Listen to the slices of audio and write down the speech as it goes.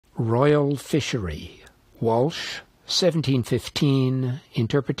Royall Fishery, Walsh, 1715,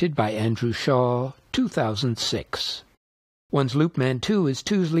 interpreted by Andrew Shaw, 2006. One's loop man 2 is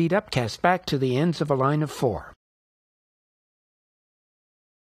 2's lead up cast back to the ends of a line of 4.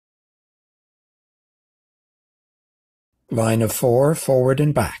 Line of 4, forward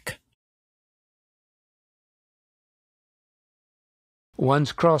and back.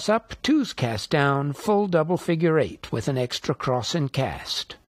 One's cross up, 2's cast down, full double figure 8 with an extra cross and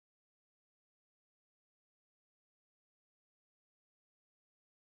cast.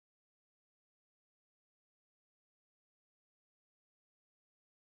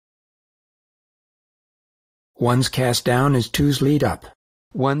 One's cast down is 2's lead up.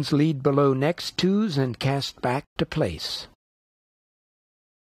 One's lead below next 2's and cast back to place.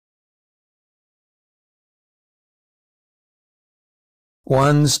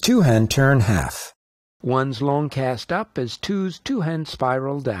 One's 2-hand turn half. One's long cast up as 2's 2-hand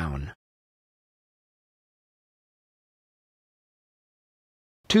spiral down.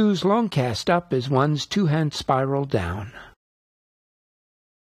 2's long cast up is 1's 2-hand spiral down.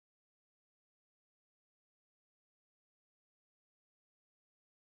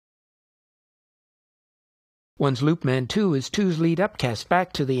 One's loop man 2 is 2's lead up cast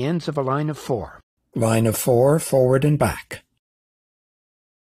back to the ends of a line of 4. Line of 4, forward and back.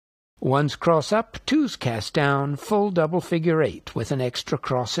 One's cross up, 2's cast down, full double figure 8 with an extra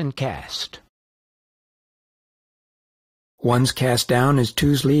cross and cast. One's cast down is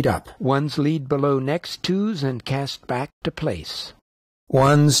 2's lead up. One's lead below next 2's and cast back to place.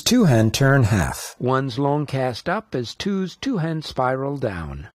 One's 2-hand turn half. One's long cast up as 2's 2-hand spiral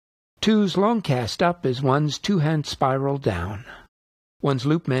down. 2's long cast up is 1's 2-hand spiral down. One's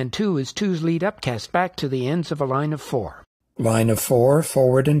loop man 2 is 2's lead up cast back to the ends of a line of 4. Line of 4,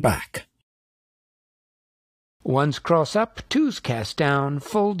 forward and back. One's cross up, 2's cast down,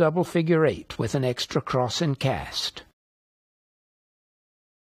 full double figure 8 with an extra cross and cast.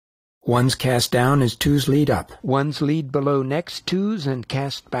 One's cast down is 2's lead up. One's lead below next 2's and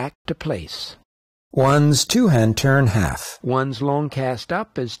cast back to place. One's 2-hand turn half. One's long cast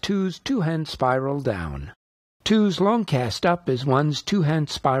up is 2's 2-hand spiral down. 2's long cast up is 1's 2-hand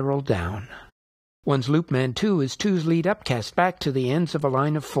spiral down. One's loop man 2 is 2's lead up cast back to the ends of a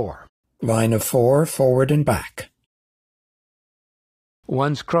line of 4. Line of 4, forward and back.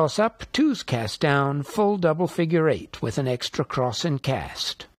 One's cross up, 2's cast down, full double figure 8 with an extra cross and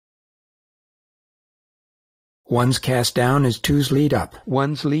cast. One's cast down is 2's lead up.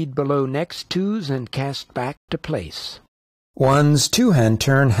 One's lead below next 2's and cast back to place. One's 2-hand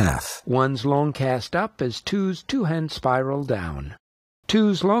turn half. One's long cast up is 2's 2-hand spiral down.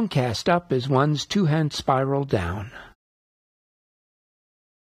 2's long cast up is 1's 2-hand spiral down.